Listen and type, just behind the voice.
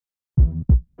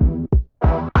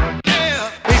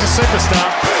superstar.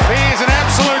 He is an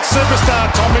absolute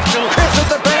superstar, Tom Mitchell. Cripps at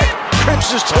the back.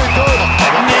 Cripps is too good.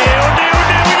 Nil,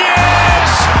 yes!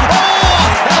 Oh,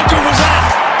 how good was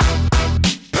that?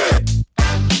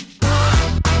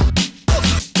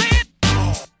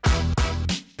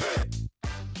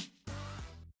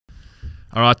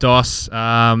 All right, Dos.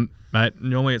 Mate,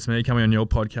 normally it's me coming on your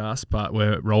podcast, but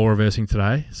we're role reversing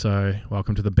today. So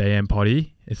welcome to the BM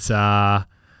Potty. It's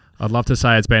I'd love to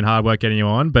say it's been hard work getting you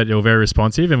on, but you're very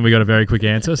responsive and we got a very quick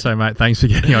answer. So, mate, thanks for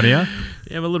getting on here.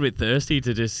 Yeah, I'm a little bit thirsty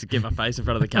to just get my face in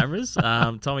front of the cameras.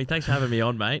 Tommy, thanks for having me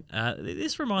on, mate.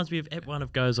 This reminds me of Ep 1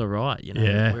 of Goes Alright. You know,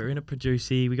 Yeah. We're in a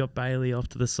Producy. We got Bailey off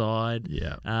to the side.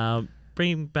 Yeah.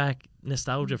 Bringing back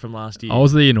nostalgia from last year. I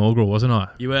was the inaugural, wasn't I?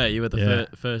 You were the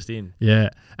first in. Yeah.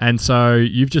 And so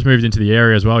you've just moved into the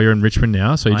area as well. You're in Richmond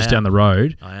now, so you're just down the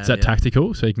road. Is that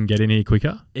tactical so you can get in here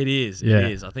quicker? It is. Yeah.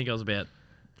 It is. I think I was about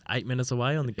 8 minutes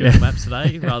away on the Google Maps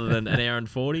today rather than an hour and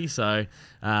 40. So,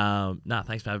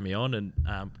 thanks for having me on and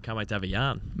can't wait to have a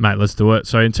yarn. Mate, let's do it.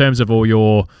 So in terms of all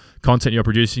your content you're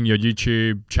producing, your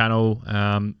YouTube channel,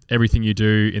 everything you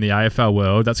do in the AFL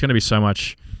world, that's going to be so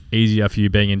much easier for you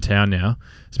being in town now,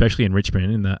 especially in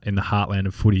Richmond, in the heartland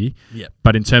of footy. Yeah.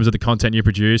 But in terms of the content you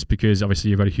produce, because obviously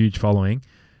you've got a huge following,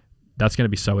 that's going to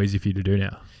be so easy for you to do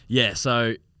now. Yeah,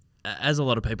 so as a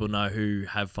lot of people know who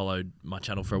have followed my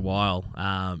channel for a while,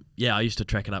 I used to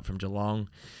trek it up from Geelong,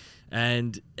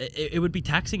 and it would be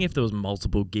taxing if there was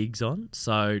multiple gigs on.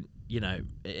 So, you know,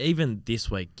 even this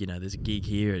week, you know, there's a gig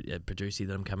here at Producy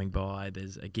that I'm coming by.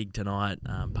 There's a gig tonight,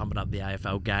 pumping up the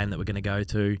AFL game that we're going to go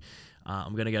to.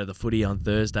 I'm going to go to the footy on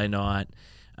Thursday night.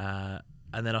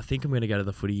 And then I think I'm going to go to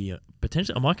the footy.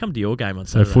 Potentially, I might come to your game on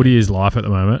Saturday. So footy is life at the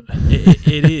moment.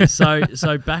 It is.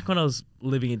 So back when I was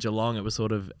living in Geelong, it was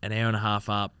sort of an hour and a half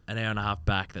up, an hour and a half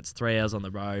back. That's 3 hours on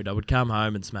the road. I would come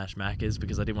home and smash Maccas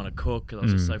because I didn't want to cook because I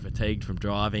was just so fatigued from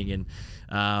driving.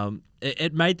 And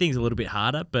it made things a little bit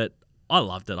harder, but I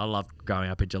loved it. I loved growing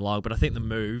up in Geelong. But I think the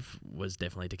move was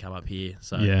definitely to come up here.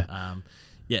 So,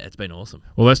 it's been awesome.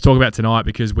 Well, let's talk about tonight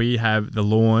because we have the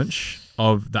launch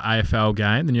of the AFL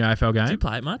game, the new AFL game. Do you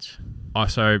play it much? I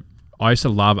used to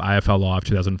love AFL Live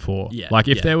 2004. Yeah,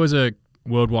 if there was a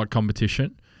worldwide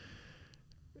competition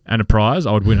and a prize,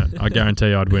 I would win it. I guarantee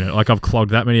you I'd win it. Like, I've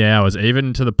clogged that many hours,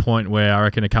 even to the point where I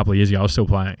reckon a couple of years ago I was still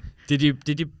playing. Did you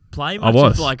play much? I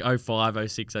was. Of like 05,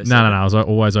 06, 07? No. I was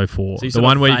always 04. So the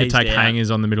one where you could take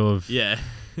hangers on the middle of... Yeah.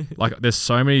 Like, there's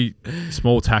so many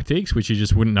small tactics which you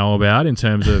just wouldn't know about in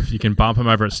terms of you can bump them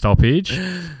over at stoppage.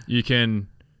 You can...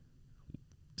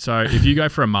 So if you go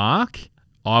for a mark,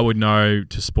 I would know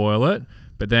to spoil it.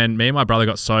 But then me and my brother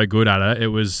got so good at it, it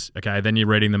was, okay, then you're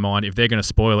reading the mind. If they're going to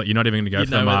spoil it, you're not even going to go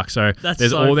for the mark. So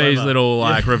there's all these little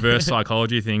like reverse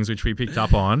psychology things which we picked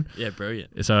up on. Yeah,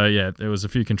 brilliant. So, yeah, there was a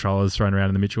few controllers thrown around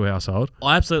in the Mitchell household.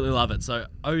 I absolutely love it. So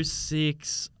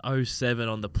 06, 07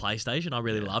 on the PlayStation, I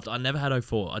really loved. I never had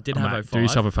 04. I did have 05. Do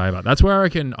yourself a favour. That's where I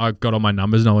reckon I got all my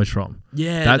numbers knowledge from.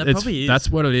 Yeah, that probably is. That's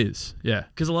what it is, yeah.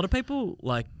 Because a lot of people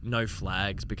know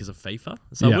flags because of FIFA.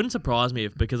 So it wouldn't surprise me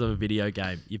if because of a video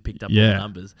game you picked up all the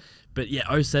numbers. But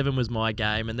yeah, 07 was my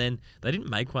game, and then they didn't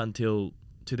make one till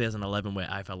 2011 where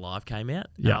AFL Live came out.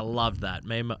 Yeah, I loved that.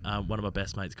 Me and one of my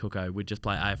best mates, Cooko, would just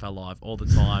play AFL Live all the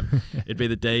time. It'd be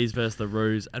the D's versus the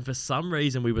Roos, and for some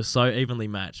reason we were so evenly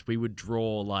matched. We would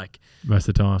draw most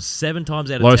of the time 7 times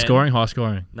out of 10. Low scoring, high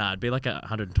scoring? Nah, it'd be like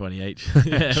 120 each.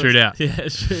 Shootout.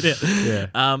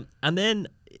 Shootout. Yeah. And then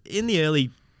in the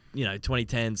early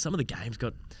 2010s, some of the games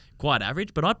got quite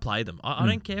average, but I'd play them. I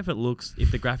don't care if the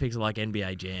graphics are like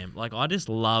NBA Jam. Like, I just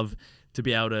love to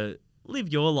be able to live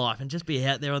your life and just be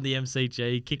out there on the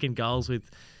MCG kicking goals with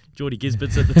Geordie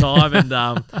Gisberts at the time. And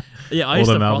I used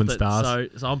to Melbourne froth Stars.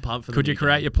 So I'm pumped for. Could you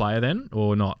create your player then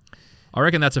or not? I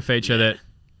reckon that's a feature that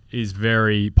is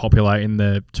very popular in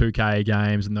the 2K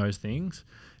games and those things.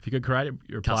 If you could create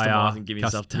your player, customise and give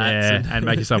yourself tats and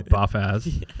make yourself buff as.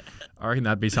 Yeah. I reckon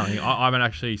that'd be something. I haven't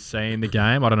actually seen the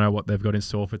game. I don't know what they've got in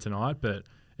store for tonight, but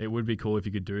it would be cool if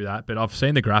you could do that. But I've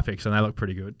seen the graphics and they look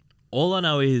pretty good. All I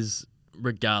know is,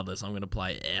 regardless, I'm going to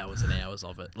play hours and hours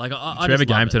of it. Like, Should we have a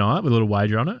game tonight with a little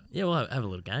wager on it? Yeah, we'll have a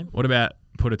little game. What about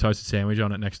put a toasted sandwich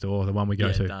on it next door, the one we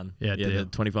go to? Done. Yeah, the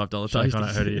 $25 toast. I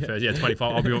heard of you first. Yeah,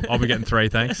 25. I'll be getting 3,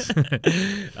 thanks.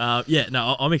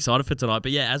 I'm excited for tonight.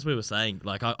 But yeah, as we were saying,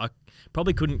 like, I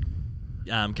probably couldn't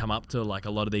come up to like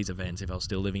a lot of these events if I was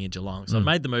still living in Geelong. So I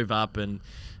made the move up, and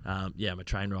I'm a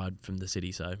train ride from the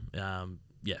city. So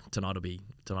tonight will be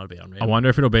unreal. I wonder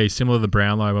if it'll be similar to the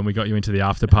Brownlow when we got you into the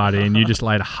after party and you just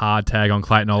laid a hard tag on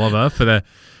Clayton Oliver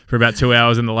for about 2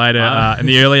 hours in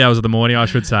the early hours of the morning, I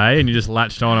should say, and you just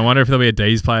latched on. I wonder if there'll be a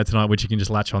D's player tonight which you can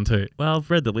just latch onto. Well, I've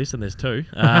read the list and there's two.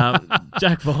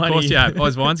 Jack Viney. Of course, yeah. Oh,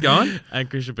 is Vine's going? And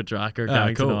Christian Petrarca are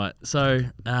going cool. tonight. So,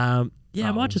 I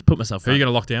might just put myself Who are you going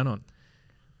to lock down on?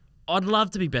 I'd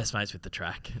love to be best mates with the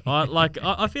track.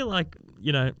 I feel like,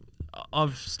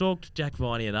 I've stalked Jack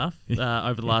Viney enough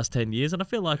over the last 10 years, and I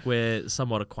feel like we're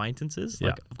somewhat acquaintances. Yeah.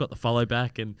 Like, I've got the follow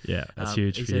back, and that's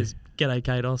huge. He says, "G'day,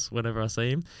 Kados," whenever I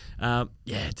see him.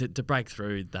 To break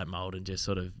through that mold and just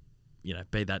sort of,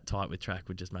 be that tight with track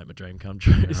would just make my dream come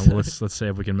true. Yeah, well, let's see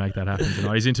if we can make that happen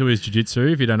tonight. He's into his jiu-jitsu.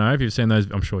 If you don't know, if you've seen those,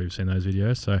 I'm sure you've seen those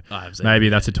videos. So maybe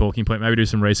that's a talking point. Maybe do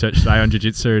some research today on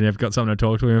jiu-jitsu and you've got something to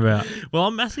talk to him about. Well,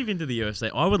 I'm massive into the UFC.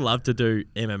 I would love to do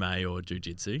MMA or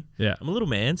jiu-jitsu. Yeah. I'm a little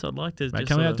man, so I'd like to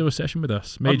come out and do a session with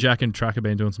us. Me, Jack, and Track have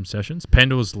been doing some sessions.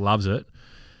 Pendles loves it.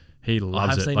 He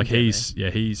loves it. Like he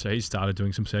started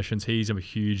doing some sessions. He's a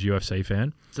huge UFC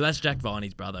fan. So that's Jack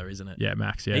Viney's brother, isn't it? Yeah,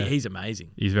 Max. Yeah, he's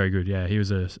amazing. He's very good. Yeah, he was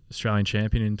an Australian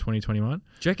champion in 2021. Do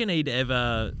you reckon he'd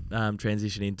ever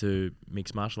transition into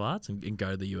mixed martial arts and go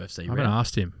to the UFC? I haven't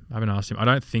asked him. I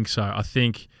don't think so. I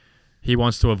think he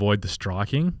wants to avoid the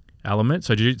striking element.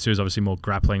 So jiu-jitsu is obviously more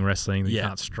grappling, wrestling. You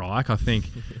can't strike. I think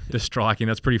the striking,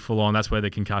 that's pretty full on. That's where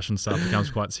the concussion stuff becomes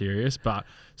quite serious. But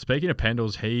speaking of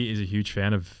Pendles, he is a huge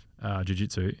fan of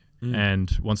jiu-jitsu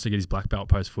and wants to get his black belt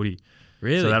post footy.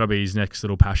 Really? So that'll be his next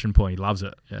little passion point. He loves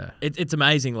it. Yeah. It's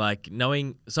amazing, like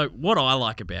knowing. So what I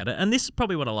like about it, and this is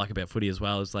probably what I like about footy as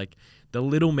well, is like the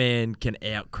little man can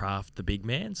outcraft the big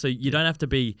man. So you don't have to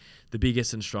be the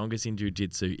biggest and strongest in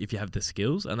jiu-jitsu if you have the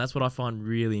skills, and that's what I find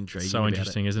really intriguing. So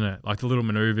interesting, isn't it? Like the little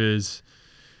maneuvers.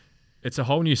 It's a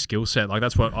whole new skill set. Like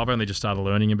that's what I've only just started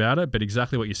learning about it. But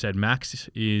exactly what you said, Max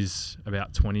is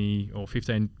about 20 or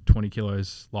 15, 20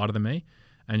 kilos lighter than me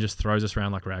and just throws us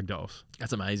around like rag dolls.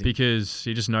 That's amazing. Because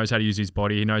he just knows how to use his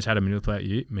body. He knows how to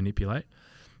manipulate.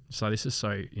 So this is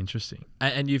so interesting.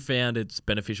 And you found it's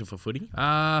beneficial for footy?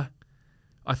 I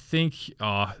think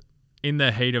in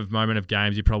the heat of moment of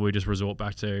games, you probably just resort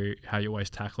back to how you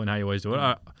always tackle and how you always do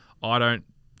it. I don't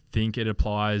think it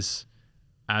applies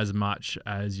as much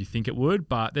as you think it would,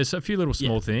 but there's a few little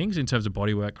small things in terms of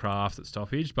bodywork, craft at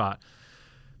stoppage, but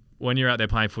when you're out there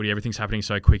playing footy, everything's happening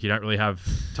so quick, you don't really have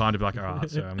time to be like, all right,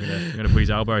 so I'm gonna put his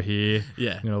elbow here,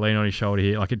 I'm gonna lean on his shoulder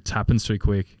here, like it happens too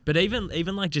quick. But even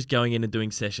like just going in and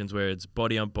doing sessions where it's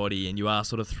body on body and you are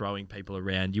sort of throwing people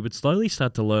around, you would slowly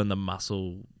start to learn the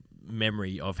muscle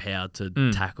memory of how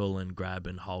to tackle and grab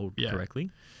and hold correctly.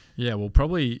 Yeah, well,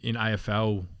 probably in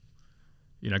AFL,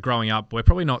 growing up, we're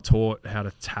probably not taught how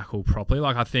to tackle properly.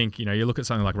 Like I think, you look at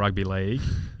something like rugby league,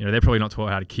 they're probably not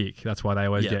taught how to kick. That's why they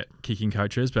always get kicking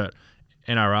coaches. But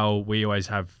NRL, we always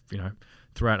have,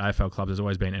 throughout AFL clubs, there's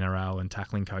always been NRL and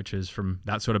tackling coaches from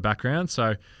that sort of background.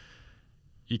 So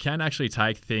you can actually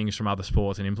take things from other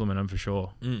sports and implement them for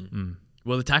sure.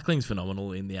 Well, the tackling's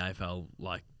phenomenal in the AFL,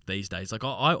 like these days. Like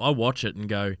I watch it and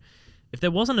go, if there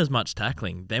wasn't as much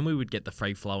tackling, then we would get the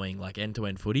free-flowing, like,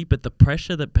 end-to-end footy. But the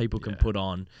pressure that people can put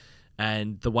on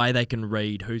and the way they can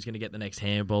read who's going to get the next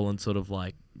handball and sort of,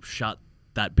 like, shut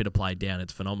that bit of play down,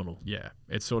 it's phenomenal. Yeah,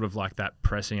 it's sort of like that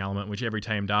pressing element, which every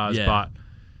team does, but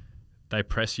they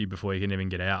press you before you can even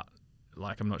get out.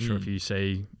 Like, I'm not sure if you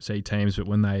see teams, but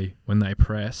when they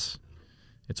press,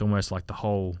 it's almost like the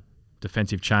whole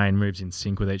defensive chain moves in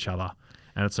sync with each other.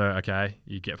 And it's okay,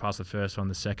 you get past the first one,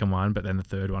 the second one, but then the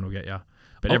third one will get you.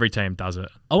 But every team does it.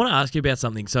 I want to ask you about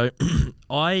something. So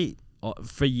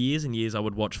for years and years, I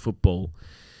would watch football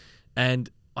and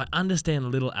I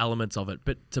understand little elements of it,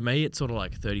 but to me, it's sort of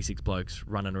like 36 blokes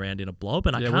running around in a blob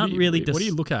and I can't really... What do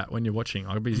you look at when you're watching?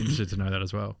 I'd be interested to know that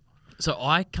as well. So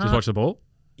I can't... Just watch the ball?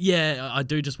 Yeah, I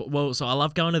do just... Well, so I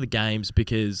love going to the games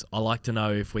because I like to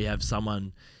know if we have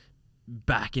someone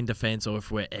back in defence or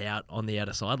if we're out on the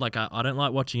outer side. Like, I don't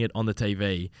like watching it on the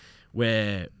TV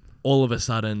where all of a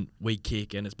sudden we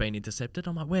kick and it's been intercepted.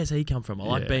 I'm like, where's he come from? I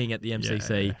like being at the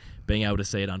MCC, being able to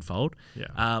see it unfold.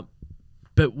 Yeah.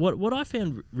 But what I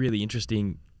found really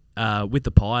interesting with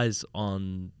the Pies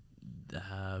on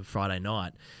Friday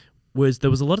night was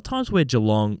there was a lot of times where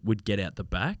Geelong would get out the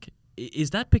back. Is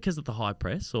that because of the high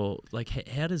press, or like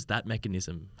how does that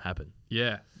mechanism happen?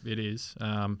 Yeah, it is.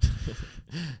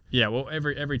 Yeah, well,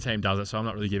 every team does it, so I'm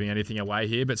not really giving anything away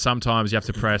here. But sometimes you have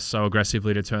to press so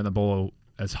aggressively to turn the ball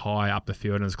as high up the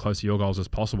field and as close to your goals as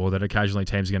possible that occasionally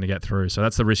teams are going to get through. So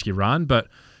that's the risk you run. But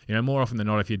more often than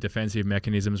not, if your defensive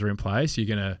mechanisms are in place, you're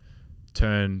going to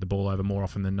turn the ball over more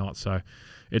often than not. So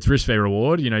it's risk v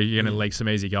reward. You know, you're going to leak some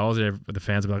easy goals. The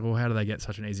fans will be like, well, how do they get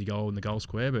such an easy goal in the goal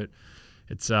square? But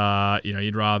it's, you know,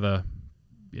 you'd rather,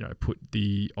 you know, put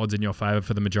the odds in your favour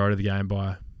for the majority of the game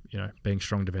by, you know, being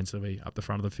strong defensively up the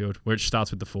front of the field, which starts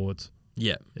with the forwards.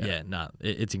 Yeah.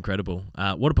 It's incredible.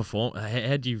 What a perform!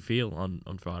 How do you feel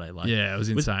on Friday? Like, yeah, it was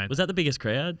insane. Was that the biggest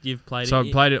crowd you've played? So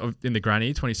I played it in the Granny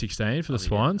 2016 for the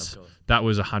Swans. Yeah, that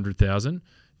was 100,000.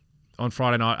 On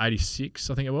Friday night, 86,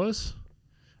 I think it was,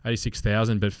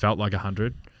 86,000, but felt like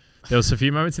 100. There was a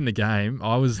few moments in the game.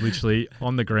 I was literally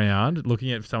on the ground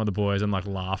looking at some of the boys and like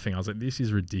laughing. I was like, "This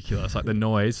is ridiculous!" Like the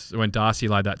noise when Darcy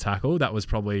laid that tackle. That was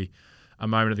probably a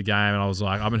moment of the game, and I was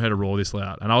like, I haven't heard a roar this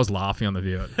loud, and I was laughing on the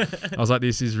view. I was like,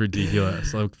 this is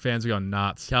ridiculous. Like, fans were going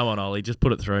nuts. Come on, Ollie, just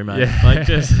put it through, mate. Yeah. Like,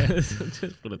 just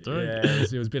put it through. Yeah,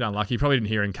 it was a bit unlucky. You probably didn't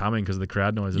hear him coming because of the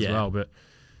crowd noise as well, but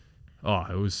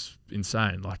it was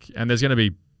insane. Like, and there's going to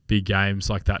be big games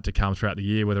like that to come throughout the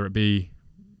year, whether it be,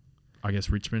 I guess,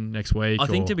 Richmond next week. I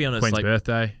think, or to be honest, Queen's like,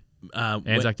 birthday,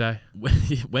 Anzac Day.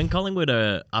 When Collingwood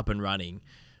are up and running,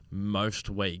 most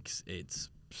weeks it's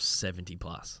 70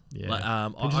 plus. Yeah. Like,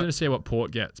 I'm just going to see what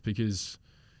Port gets because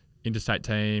interstate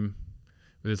team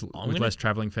with less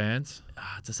travelling fans.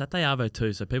 It's a Saturday Arvo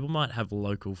too, so people might have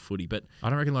local footy, but I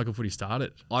don't reckon local footy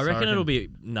started. I reckon it'll be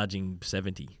nudging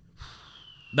 70.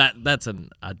 That's an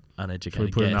uneducated Should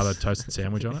we put guess. another toasted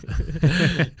sandwich on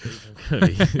it?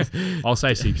 I'll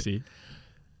say 60.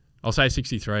 I'll say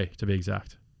 63 to be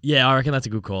exact. Yeah, I reckon that's a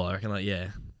good call. I reckon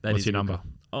What's your number? Call.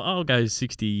 I'll go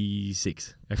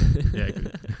 66. Okay. Yeah,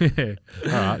 good.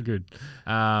 All right, good.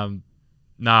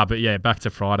 But yeah, back to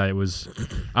Friday. It was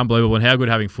unbelievable, and how good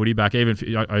having footy back. Even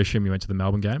I assume you went to the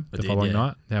Melbourne game following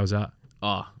night. How was that?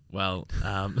 Oh well,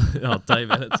 I'll tell you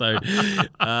about it. So,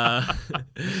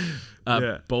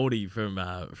 Baldy from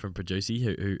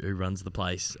Producy, who runs the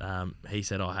place, he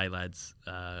said, "Oh, hey lads,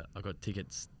 I've got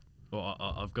tickets. Or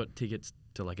I've got tickets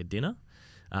to like a dinner."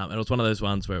 And it was one of those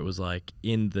ones where it was like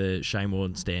in the Shane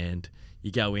Warne stand,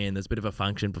 you go in, there's a bit of a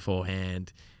function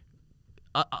beforehand.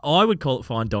 I would call it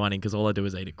fine dining because all I do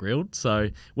is eat it grilled. So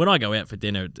when I go out for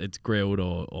dinner, it's grilled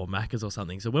or Macca's or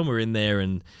something. So when we're in there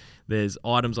and there's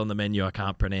items on the menu I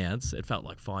can't pronounce, it felt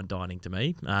like fine dining to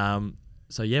me.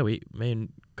 So yeah, me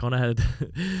and Connor had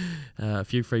a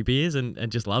few free beers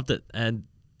and just loved it. And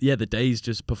yeah, the D's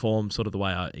just performed sort of the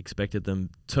way I expected them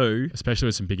to. Especially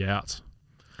with some big outs.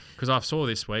 Because I saw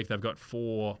this week they've got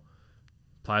 4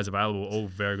 players available, all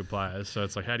very good players. So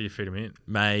it's like, how do you fit them in?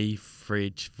 May,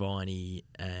 Fridge, Viney,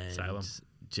 and Salem.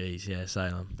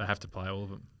 Salem. They have to play all of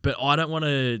them. But I don't want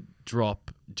to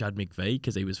drop Judd McVie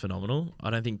because he was phenomenal. I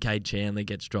don't think Cade Chandler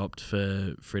gets dropped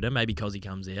for Fritter. Maybe Cozzy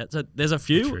comes out. So there's a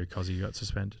few. True, Cozzy got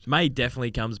suspended. May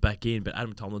definitely comes back in, but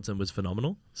Adam Tomlinson was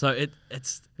phenomenal. So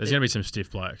there's going to be some stiff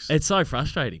blokes. It's so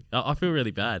frustrating. I feel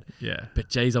really bad. Yeah. But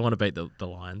geez, I want to beat the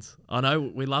Lions. I know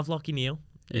we love Lockie Neal.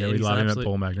 Yeah, we love him at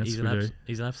ball magnets.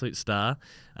 He's an absolute star.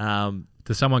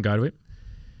 Does someone go to him?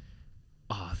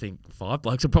 I think 5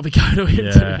 blokes will probably go to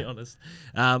him, to be honest.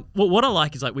 Well, what I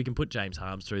like is like we can put James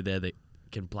Harms through there that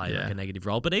can play like a negative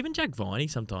role, but even Jack Viney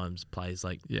sometimes plays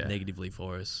like negatively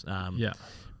for us.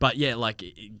 But yeah, like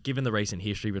given the recent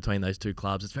history between those two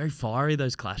clubs, it's very fiery,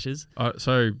 those clashes.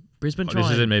 So Brisbane. This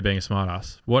isn't me being a smart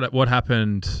ass. What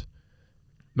happened?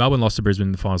 Melbourne lost to Brisbane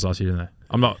in the finals last year, didn't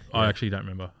they? I actually don't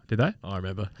remember. Did they? I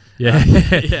remember. Yeah,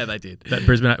 yeah, they did. That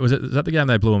Brisbane was that the game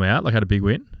they blew them out? Like had a big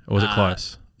win, or was it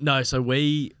close? No, so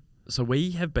we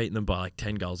have beaten them by like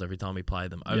 10 goals every time we play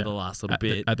them over the last little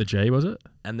bit. At the G, was it?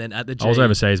 And then at the G... I was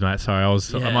overseas, mate. Sorry,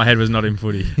 my head was not in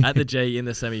footy. At the G in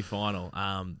the semi-final,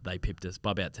 they pipped us by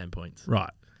about 10 points.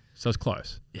 Right. So it's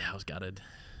close. Yeah, I was gutted.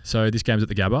 So this game's at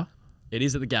the Gabba? It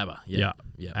is at the Gabba, yeah.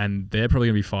 And they're probably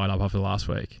going to be fired up after last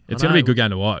week. It's going to be a good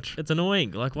game to watch. It's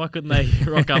annoying. Like, why couldn't they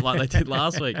rock up like they did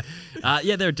last week?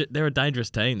 They're a dangerous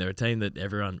team. They're a team that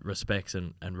everyone respects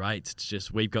and rates. It's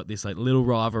just we've got this like little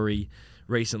rivalry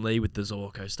recently with the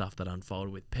Zorko stuff that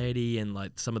unfolded with Petty and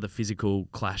like some of the physical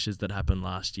clashes that happened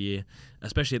last year,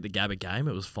 especially at the Gabba game.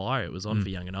 It was fire. It was on for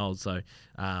young and old. So,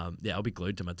 I'll be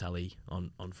glued to my telly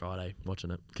on Friday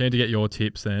watching it. Keen to get your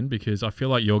tips then, because I feel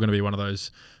like you're going to be one of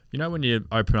those... You know when you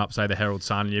open up, say, the Herald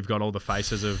Sun and you've got all the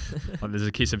faces of, like, there's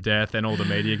a kiss of death and all the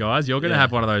media guys, you're going to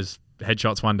have one of those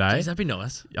headshots one day. Jeez, that'd be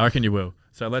nice. I reckon you will.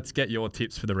 So let's get your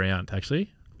tips for the round, actually.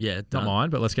 Yeah, done. Not mine,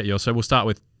 but let's get yours. So we'll start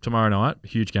with tomorrow night,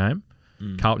 huge game.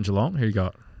 Carlton Geelong, who you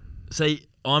got? See,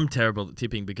 I'm terrible at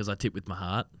tipping because I tip with my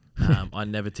heart. I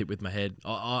never tip with my head.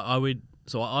 I would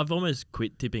So I've almost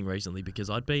quit tipping recently because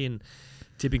I'd be in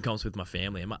tipping comps with my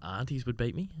family and my aunties would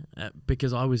beat me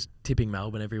because I was tipping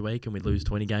Melbourne every week and we'd lose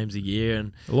 20 games a year.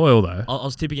 And Loyal though. I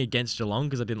was tipping against Geelong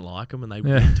because I didn't like them and they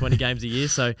win 20 games a year.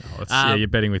 So you're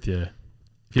betting with your.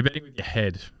 If you're betting with your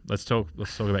head, let's talk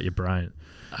about your brain.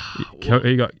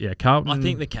 You got Carlton. I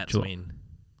think the Cats win.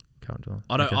 Carlton.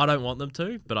 I don't want them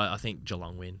to, but I think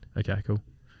Geelong win. Okay, cool.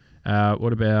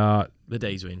 What about the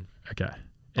D's win? Okay.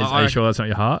 Are you sure that's not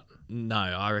your heart? No,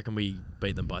 I reckon we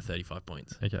beat them by 35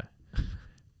 points. Okay.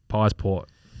 Pies Port.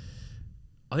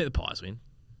 I think the Pies win.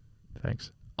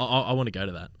 Thanks. I want to go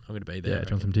to that. I'm going to be there. Yeah, do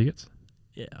you want some tickets?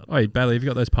 Yeah. Wait, Bailey, have you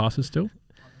got those passes still?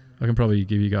 I can probably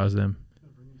give you guys them.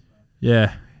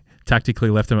 Yeah. Tactically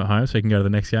left them at home so you can go to the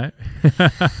next game. I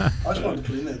just wanted to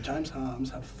put in there, James Harms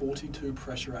had 42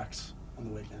 pressure acts on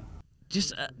the weekend.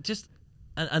 Just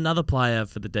another player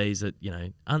for the D's that,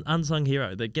 unsung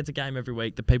hero that gets a game every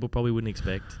week that people probably wouldn't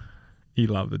expect. You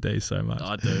love the D's so much.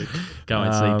 I do. Go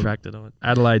and see Tractor on it.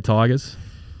 Adelaide Tigers.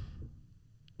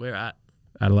 Where at?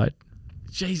 Adelaide.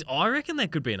 Jeez, I reckon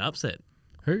that could be an upset.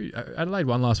 Who? Adelaide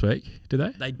won last week, did they?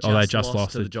 They just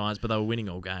lost to the Giants, but they were winning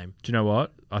all game. Do you know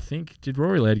what? I think, did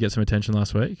Rory Laird get some attention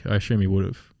last week? I assume he would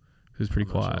have. He was pretty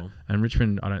quiet. Sure. And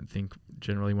Richmond, I don't think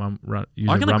generally run I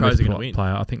reckon the Crows are going to win.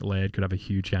 Player. I think Laird could have a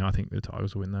huge game. I think the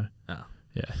Tigers will win though. Oh.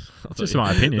 Yeah. Just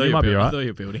my opinion. You might be right. I thought you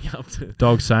were building up to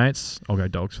Dogs Saints. I'll go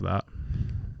Dogs for that.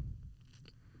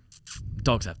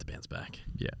 Dogs have to bounce back.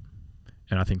 Yeah.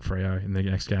 And I think Freo in the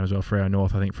next game as well. Freo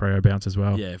North, I think Freo bounce as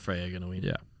well. Yeah, Freo are going to win.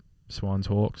 Yeah. Swans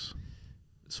Hawks.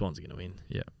 Swans are going to win.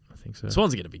 Yeah, I think so.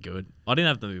 Swans are going to be good. I didn't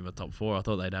have them in my top 4. I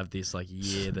thought they'd have this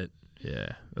year that...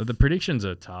 Yeah. The predictions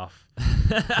are tough.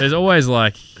 There's always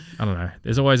I don't know.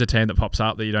 There's always a team that pops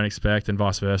up that you don't expect and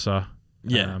vice versa.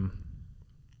 Yeah.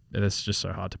 It's just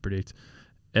so hard to predict.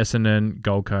 Essendon,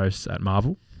 Gold Coast at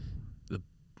Marvel.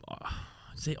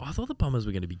 See, I thought the Bombers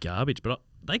were going to be garbage, but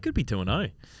they could be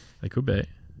 2-0. They could be.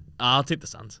 I'll tip the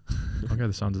Suns. I'll go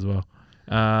the Suns as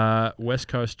well. West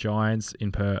Coast Giants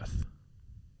in Perth.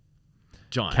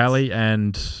 Giants. Kelly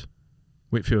and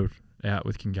Whitfield out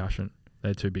with concussion. They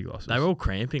had 2 big losses. They were all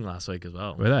cramping last week as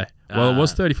well. Were they? Well, it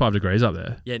was 35 degrees up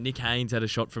there. Yeah, Nick Haynes had a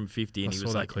shot from 50 and he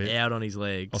was out on his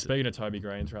legs. I was speaking to Toby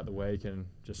Green throughout the week and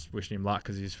just wishing him luck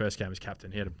because his first game as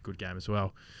captain. He had a good game as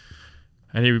well.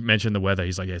 And he mentioned the weather.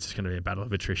 He's like, yeah, it's just going to be a battle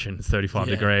of attrition. It's 35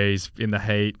 degrees in the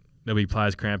heat. There'll be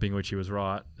players cramping, which he was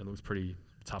right. It looks pretty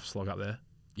tough slog up there.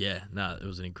 Yeah, no, it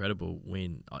was an incredible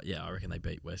win. I reckon they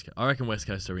beat West Coast. I reckon West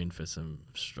Coast are in for some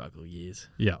struggle years.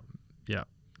 Yeah.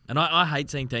 And I hate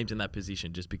seeing teams in that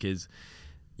position just because,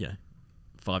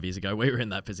 5 years ago we were in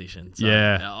that position. So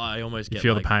I almost get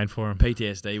feel the pain for them.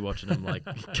 PTSD watching them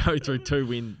go through 2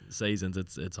 win seasons.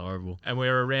 It's horrible. And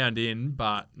we're a round in,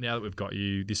 but now that we've got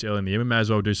you this early in the year, we may as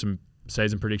well do some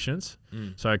season predictions.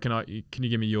 So can you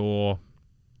give me your?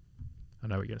 I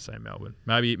know what you're going to say Melbourne.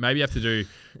 Maybe you have to do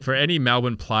for any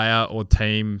Melbourne player or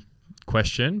team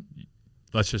question.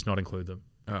 Let's just not include them.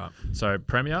 All right. So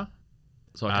Premier.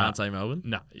 So I can't say Melbourne?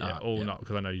 No, not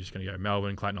because I know you're just going to go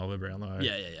Melbourne, Clayton Oliver, Brownlow.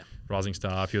 Yeah. Rising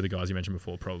Star, a few of the guys you mentioned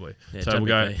before, probably. Yeah, so we'll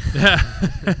go.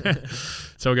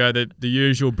 So we'll go the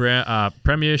usual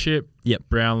Premiership. Yep.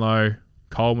 Brownlow,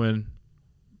 Coleman,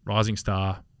 Rising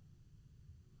Star. I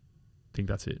think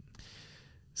that's it.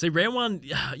 See, round 1,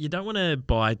 you don't want to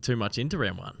buy too much into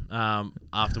round 1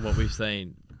 after what we've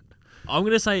seen. I'm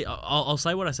going to say, I'll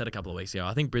say what I said a couple of weeks ago.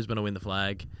 I think Brisbane will win the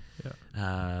flag.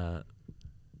 Yeah.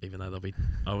 Even though they'll be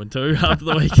 0-2 after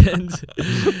the weekend.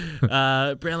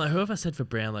 Brownlow, who have I said for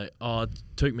Brownlow? Oh,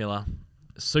 Tuke Miller,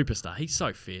 superstar. He's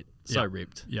so fit, so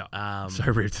ripped. Yeah, so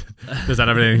ripped. Does that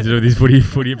have anything to do with his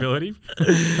footy ability?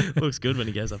 Looks good when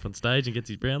he goes up on stage and gets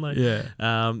his Brownlow. Yeah.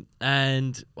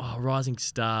 And Rising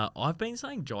Star, I've been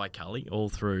saying Jai Cully all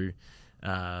through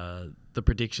the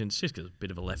predictions, just because it's a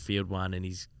bit of a left field one and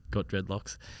he's got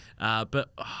dreadlocks. But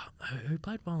who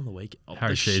played well on the week?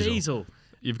 Harry Sheezel.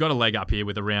 You've got a leg up here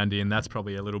with a round in. That's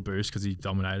probably a little boost because he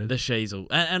dominated. The Sheezel.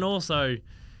 And also,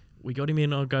 we got him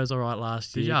in on Goes All Right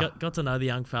last year. Got to know the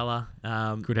young fella.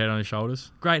 Good head on his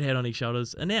shoulders. Great head on his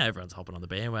shoulders. And now everyone's hopping on the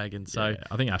bandwagon. So yeah,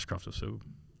 I think Ashcroft will still.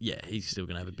 Yeah, he's still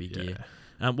going to have a big year.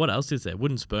 What else is there?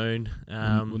 Wooden Spoon.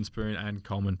 Wooden Spoon and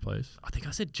Coleman, please. I think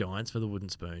I said Giants for the Wooden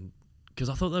Spoon because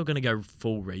I thought they were going to go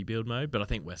full rebuild mode, but I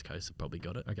think West Coast have probably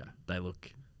got it. Okay. They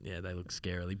look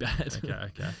scarily bad.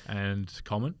 Okay. And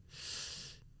Coleman?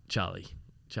 Charlie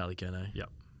Curnow. Yep.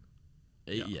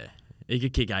 Yeah. He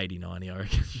could kick 80, 90, I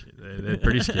reckon. They're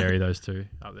pretty scary, those two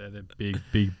up there.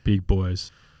 They're big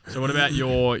boys. So what about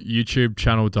your YouTube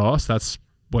channel, DOS? That's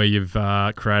where you've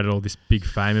created all this big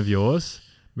fame of yours.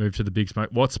 Moved to the big smoke.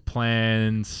 What's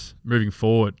plans moving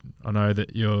forward? I know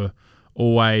that you're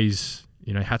always,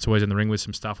 Hat's always in the ring with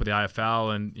some stuff with the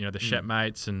AFL and, the Shep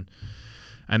mates and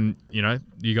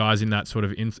you guys in that sort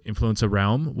of influencer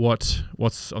realm.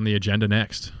 What's on the agenda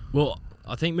next? Well,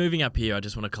 I think moving up here, I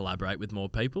just want to collaborate with more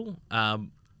people.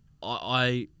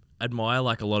 I admire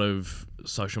like a lot of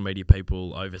social media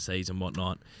people overseas and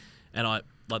whatnot, and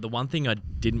the one thing I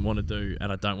didn't want to do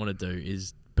and I don't want to do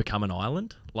is become an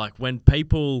island. Like when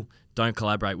people don't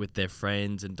collaborate with their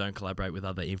friends and don't collaborate with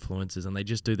other influencers and they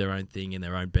just do their own thing in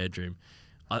their own bedroom,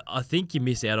 I think you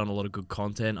miss out on a lot of good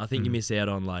content. I think you miss out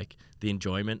on like the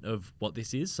enjoyment of what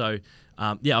this is. So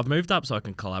I've moved up so I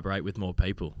can collaborate with more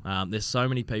people. There's so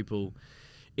many people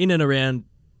in and around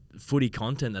footy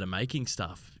content that are making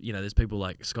stuff. There's people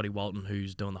like Scotty Walton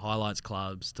who's doing the highlights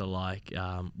clubs, to like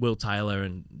Will Taylor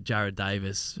and Jared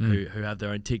Davis who have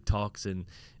their own TikToks, and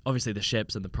obviously the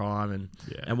Sheps and the Prime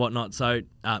and whatnot. So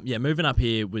moving up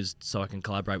here was so I can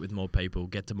collaborate with more people,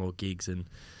 get to more gigs, and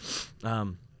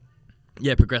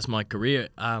progress my career.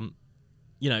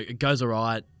 It goes all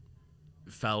right,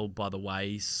 fell by the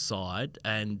wayside,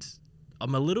 and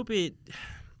I'm a little bit...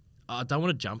 I don't want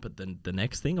to jump at the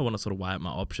next thing. I want to sort of weigh up my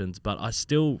options, but I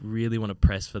still really want to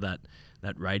press for that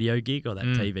radio gig or that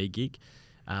TV gig.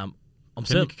 Can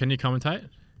you commentate?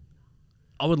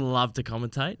 I would love to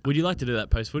commentate. Would you like to do that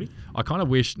post-footy? I kind of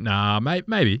wish...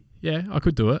 maybe. Yeah, I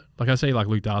could do it. Like I see like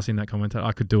Luke Darcy in that commentate.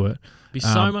 I could do it. It'd be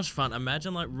so much fun.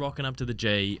 Imagine like rocking up to the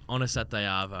G on a Saturday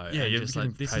Arvo. Yeah, you're just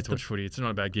like, this is watch footy. It's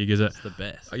not a bad gig, is it? It's the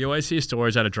best. You always hear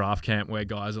stories at a draft camp where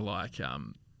guys are like...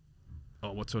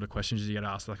 what sort of questions did you get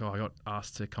asked? Like, I got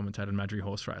asked to commentate a Madry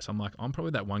horse race. I'm like, I'm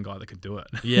probably that one guy that could do it.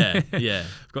 Yeah.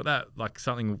 I've got that, like,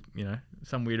 something,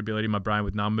 some weird ability in my brain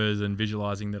with numbers and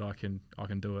visualizing that I can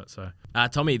do it. So,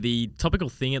 Tommy, the topical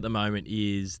thing at the moment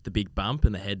is the big bump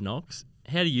and the head knocks.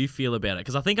 How do you feel about it?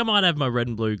 Because I think I might have my red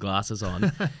and blue glasses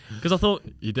on. Because I thought...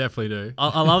 You definitely do.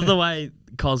 I love the way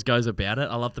Cos goes about it.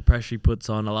 I love the pressure he puts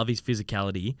on. I love his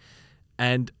physicality.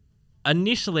 And...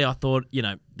 initially, I thought,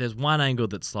 there's one angle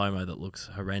that's slow-mo that looks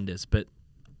horrendous, but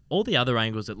all the other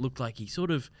angles, it looked like he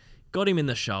sort of got him in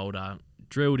the shoulder,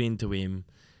 drilled into him.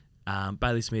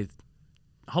 Bailey Smith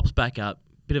hops back up,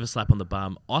 bit of a slap on the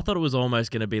bum. I thought it was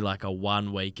almost going to be like a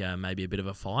 1 week, maybe a bit of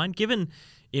a fine. Given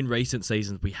in recent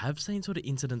seasons, we have seen sort of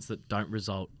incidents that don't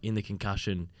result in the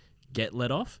concussion get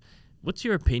let off. What's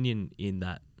your opinion in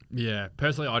that? Yeah,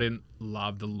 personally, I didn't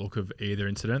love the look of either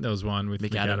incident. There was one with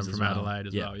McAdam from Adelaide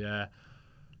as well.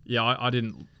 Yeah, I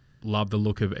didn't love the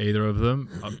look of either of them.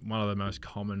 One of the most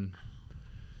common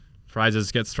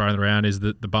phrases gets thrown around is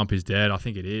that the bump is dead. I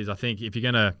think it is. I think if you're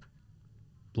going to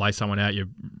lay someone out, you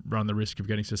run the risk of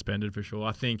getting suspended for sure.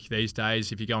 I think these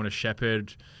days, if you're going to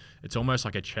shepherd, it's almost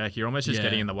like a check. You're almost just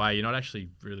getting in the way. You're not actually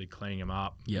really cleaning them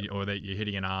up, or that you're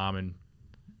hitting an arm and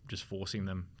just forcing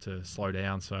them to slow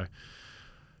down. So...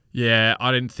 yeah,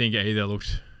 I didn't think either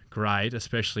looked great,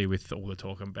 especially with all the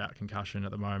talk about concussion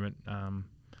at the moment.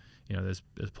 There's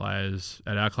players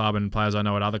at our club and players I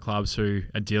know at other clubs who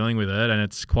are dealing with it, and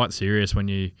it's quite serious when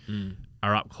you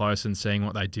are up close and seeing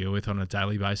what they deal with on a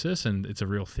daily basis, and it's a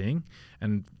real thing.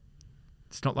 And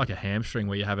it's not like a hamstring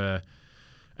where you have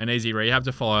an easy rehab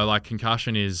to follow. Like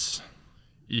concussion is,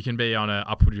 you can be on an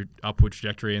upward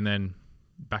trajectory and then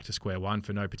back to square one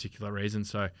for no particular reason.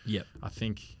 So I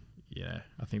think the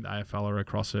AFL are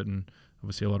across it, and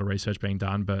obviously a lot of research being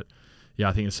done. But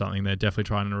I think it's something they're definitely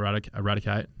trying to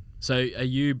eradicate. So are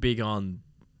you big on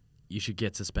you should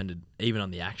get suspended even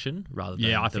on the action rather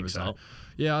than I the think result? So.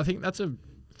 Yeah, I think that's a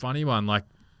funny one. Like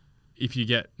if you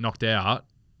get knocked out,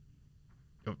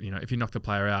 if you knock the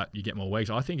player out, you get more weeks.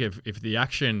 I think if the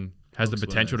action has the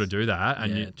potential to do that,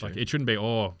 and it shouldn't be,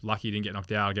 lucky you didn't get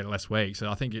knocked out, I'll get less weeks. So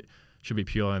I think it should be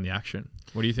purely on the action.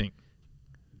 What do you think?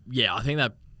 Yeah, I think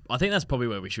that's probably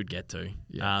where we should get to.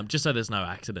 Yeah. Just so there's no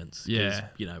accidents. Yeah.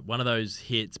 One of those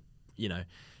hits,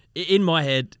 in my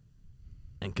head,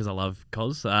 and because I love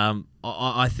Cos,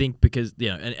 I think because,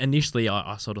 initially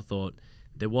I sort of thought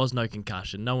there was no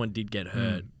concussion. No one did get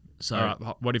hurt. So all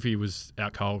right, what if he was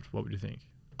out cold? What would you think?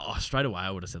 Straight away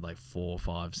I would have said like 4,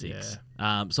 5, 6.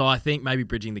 Yeah. So I think maybe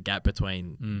bridging the gap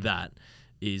between that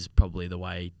is probably the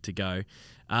way to go.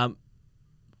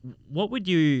 What would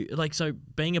you like? So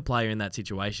being a player in that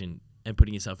situation and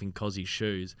putting yourself in Cozzy's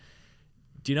shoes,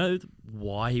 do you know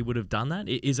why he would have done that?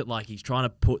 Is it like he's trying to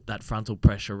put that frontal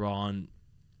pressure on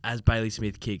as Bailey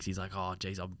Smith kicks? He's like, oh,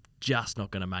 geez, I'm just not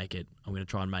going to make it. I'm going to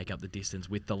try and make up the distance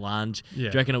with the lunge. Yeah.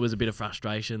 Do you reckon it was a bit of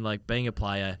frustration? Like being a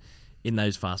player in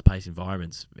those fast-paced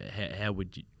environments, how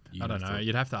would you I don't know.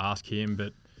 You'd have to ask him,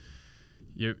 but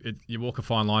you walk a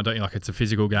fine line, don't you? Like it's a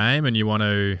physical game, and you want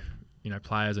to,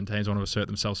 players and teams want to assert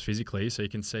themselves physically, so you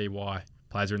can see why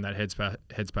players are in that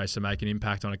headspace to make an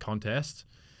impact on a contest.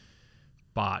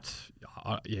 But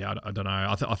I don't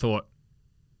know. I thought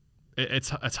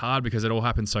it's hard because it all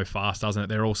happens so fast, doesn't it?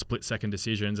 They're all split-second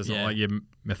decisions. It's not like you're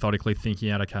methodically thinking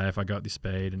out, okay, if I go at this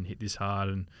speed and hit this hard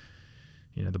and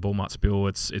the ball might spill.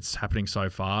 It's happening so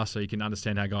fast, so you can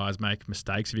understand how guys make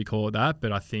mistakes if you call it that.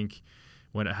 But I think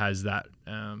when it has that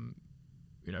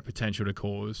potential to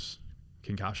cause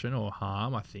concussion or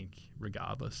harm, I think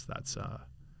regardless that's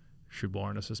should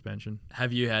warrant a suspension.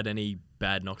 Have you had any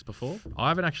bad knocks before? I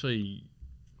haven't actually,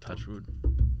 touch wood,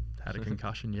 had a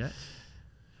concussion yet.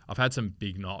 I've had some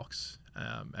big knocks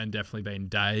and definitely been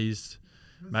dazed.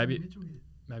 Maybe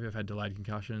I've had delayed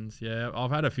concussions. Yeah,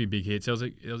 I've had a few big hits. There was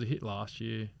a hit last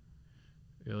year,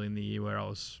 early in the year, where I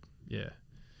was,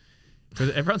 because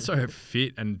everyone's so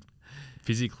fit and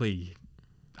physically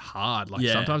hard. Like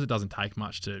sometimes it doesn't take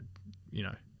much to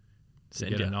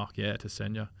get a knock, to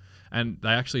send you. And they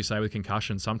actually say with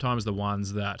concussion, sometimes the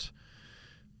ones that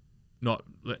not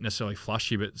necessarily flush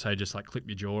you, but say just like clip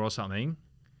your jaw or something,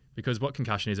 because what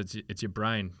concussion is, it's your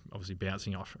brain obviously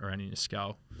bouncing off around in your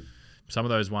skull. Some of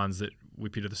those ones that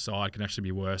whip you to the side can actually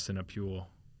be worse than a pure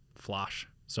flush.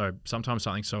 So sometimes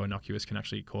something so innocuous can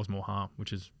actually cause more harm,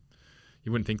 which is,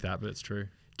 you wouldn't think that, but it's true.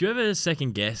 Do you ever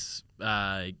second guess,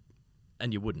 and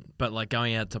you wouldn't, but like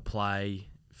going out to play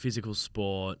physical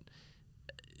sport,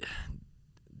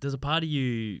 does a part of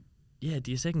you,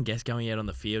 do you second guess going out on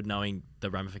the field knowing the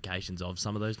ramifications of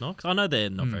some of those knocks? I know they're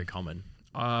not very common.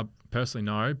 Personally,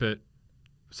 no, but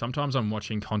sometimes I'm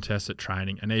watching contests at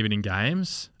training and even in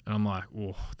games, and I'm like,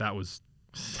 oh, that was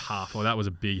tough, or that was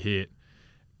a big hit.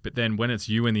 But then when it's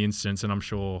you in the instance, and I'm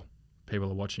sure people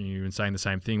are watching you and saying the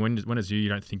same thing, when it's you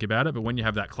don't think about it. But when you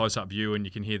have that close-up view and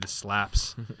you can hear the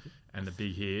slaps and the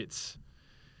big hits,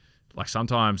 like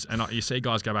sometimes, and you see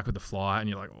guys go back with the fly, and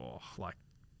you're like, oh, like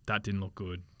that didn't look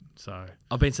good. So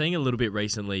I've been seeing a little bit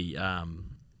recently,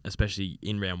 especially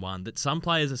in round one, that some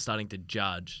players are starting to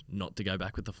judge not to go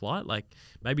back with the flight. Like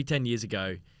maybe 10 years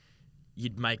ago,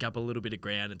 you'd make up a little bit of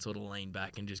ground and sort of lean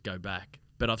back and just go back.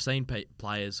 But I've seen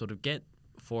players sort of get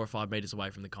 4 or 5 metres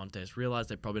away from the contest, realise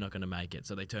they're probably not going to make it,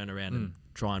 so they turn around and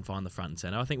try and find the front and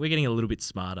centre. I think we're getting a little bit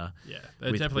smarter. Yeah,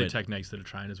 there's definitely techniques that are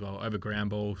trained as well. Over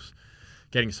ground balls,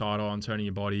 getting side on, turning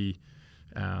your body,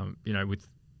 with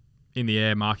in the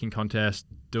air marking contest,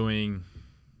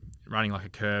 running like a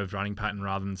curved running pattern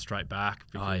rather than straight back,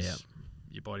 because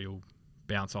your body will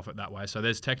bounce off it that way. So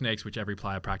there's techniques which every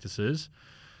player practices,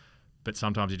 but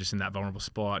sometimes you're just in that vulnerable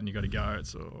spot and you got to go.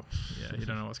 You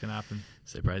don't know what's going to happen.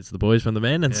 Separates the boys from the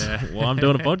men, and well, I'm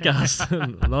doing a podcast.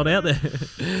 I'm not out there.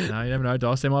 No, you never know,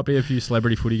 Dos. There might be a few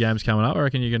celebrity footy games coming up. I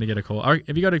reckon you're going to get a call. Have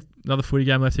you got another footy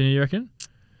game left in you, reckon?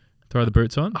 Throw the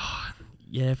boots on?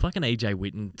 Yeah, if like an EJ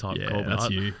Whitten type call. That's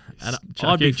you.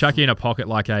 And chuck you in a pocket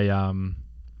like a...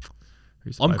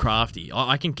 I'm crafty.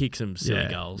 I can kick some silly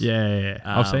goals. Yeah.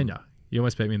 I've seen you. You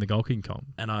almost beat me in the goal kicking comp.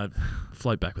 And I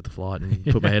float back with the flight and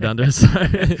put my head under it. So.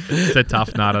 It's a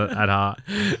tough nut at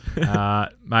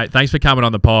heart. Mate, thanks for coming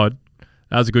on the pod.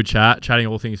 That was a good chatting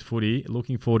all things footy.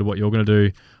 Looking forward to what you're going to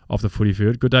do off the footy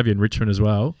field. Good to have you in Richmond as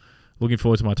well. Looking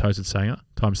forward to my toasted sanger,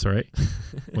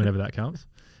 ×3, whenever that comes.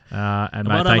 And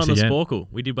mate, thanks again. Sporkle.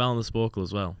 We did well on the Sporkle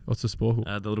as well. What's the Sporkle?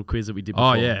 The little quiz that we did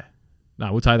before. Oh, yeah.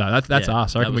 No, we'll take that. That's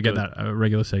us. I reckon we get that a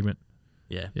regular segment.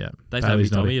 Yeah. Yeah. Thanks for having me,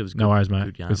 Tommy. It was good. No worries,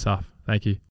 mate. Good stuff. Thank you.